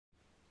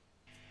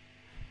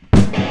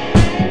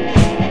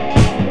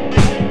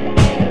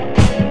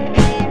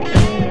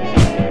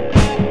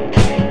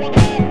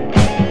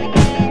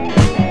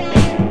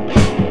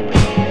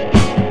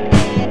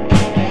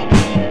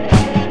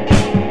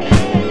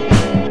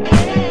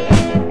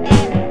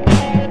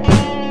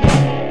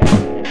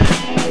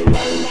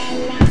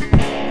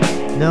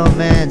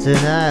man's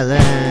an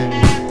island,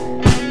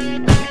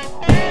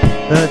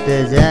 but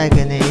there's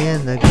agony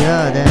in the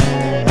garden.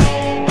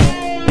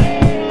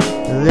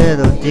 The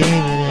little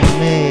demon in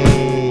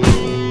me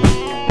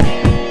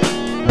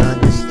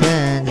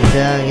understands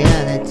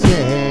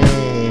doganity.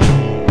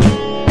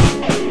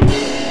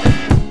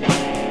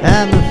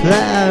 I'm a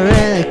flower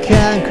in a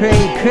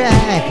concrete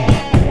crack,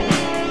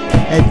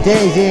 a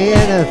daisy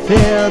in a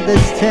field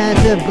that's turned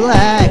to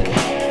black.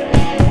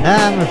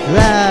 I'm a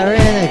flower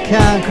in a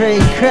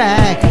concrete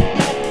crack,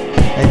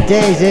 a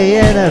daisy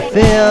in a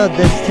field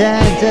that's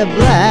turned to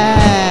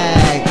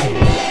black.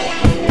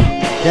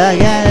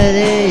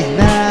 Doganity's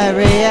my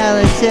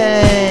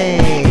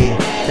reality,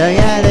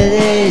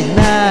 doganity's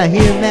my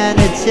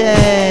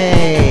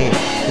humanity.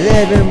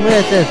 Living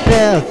with the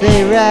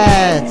filthy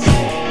rats,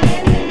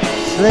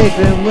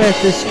 sleeping with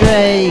the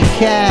stray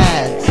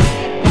cats.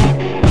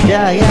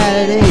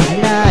 Doganity's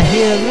my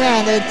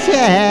humanity.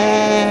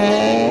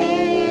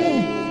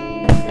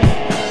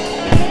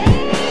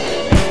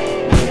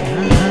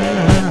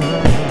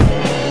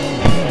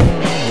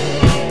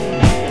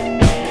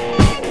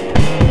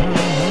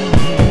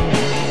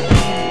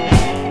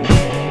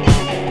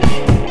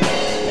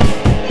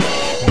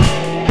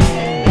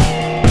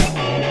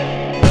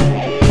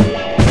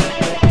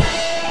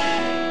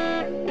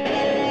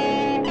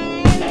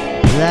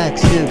 Black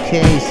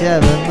suitcase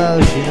of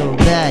emotional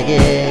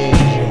baggage.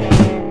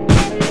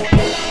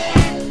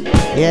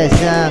 Yes,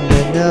 I'm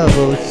the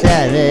noble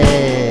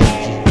savage.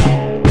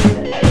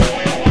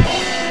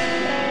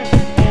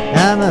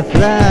 I'm a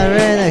flower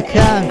in a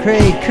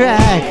concrete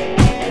crack,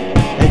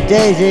 a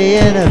daisy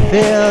in a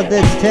field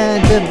that's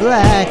turned to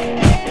black.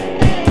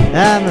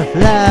 I'm a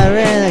flower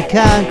in a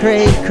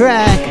concrete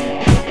crack,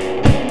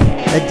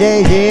 a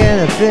daisy in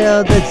a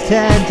field that's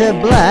turned to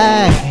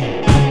black.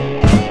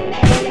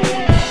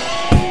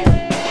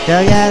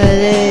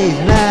 Doganity's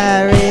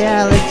my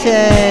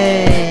reality,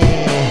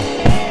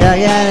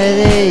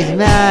 doganity's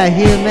my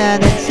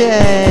humanity.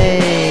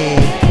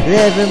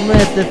 Living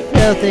with the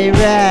filthy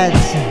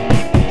rats,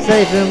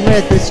 sleeping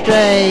with the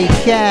stray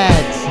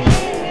cats.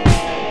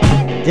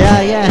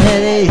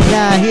 Doganity's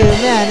my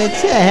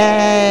humanity.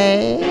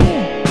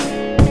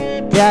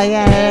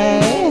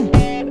 Doganity,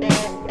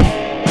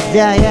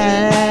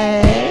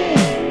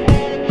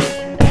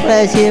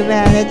 where's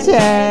humanity?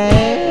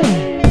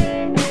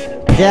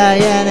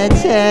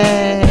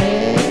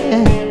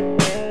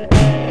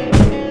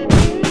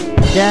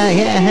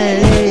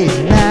 Doganity's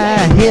my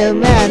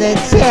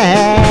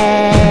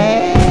humanity.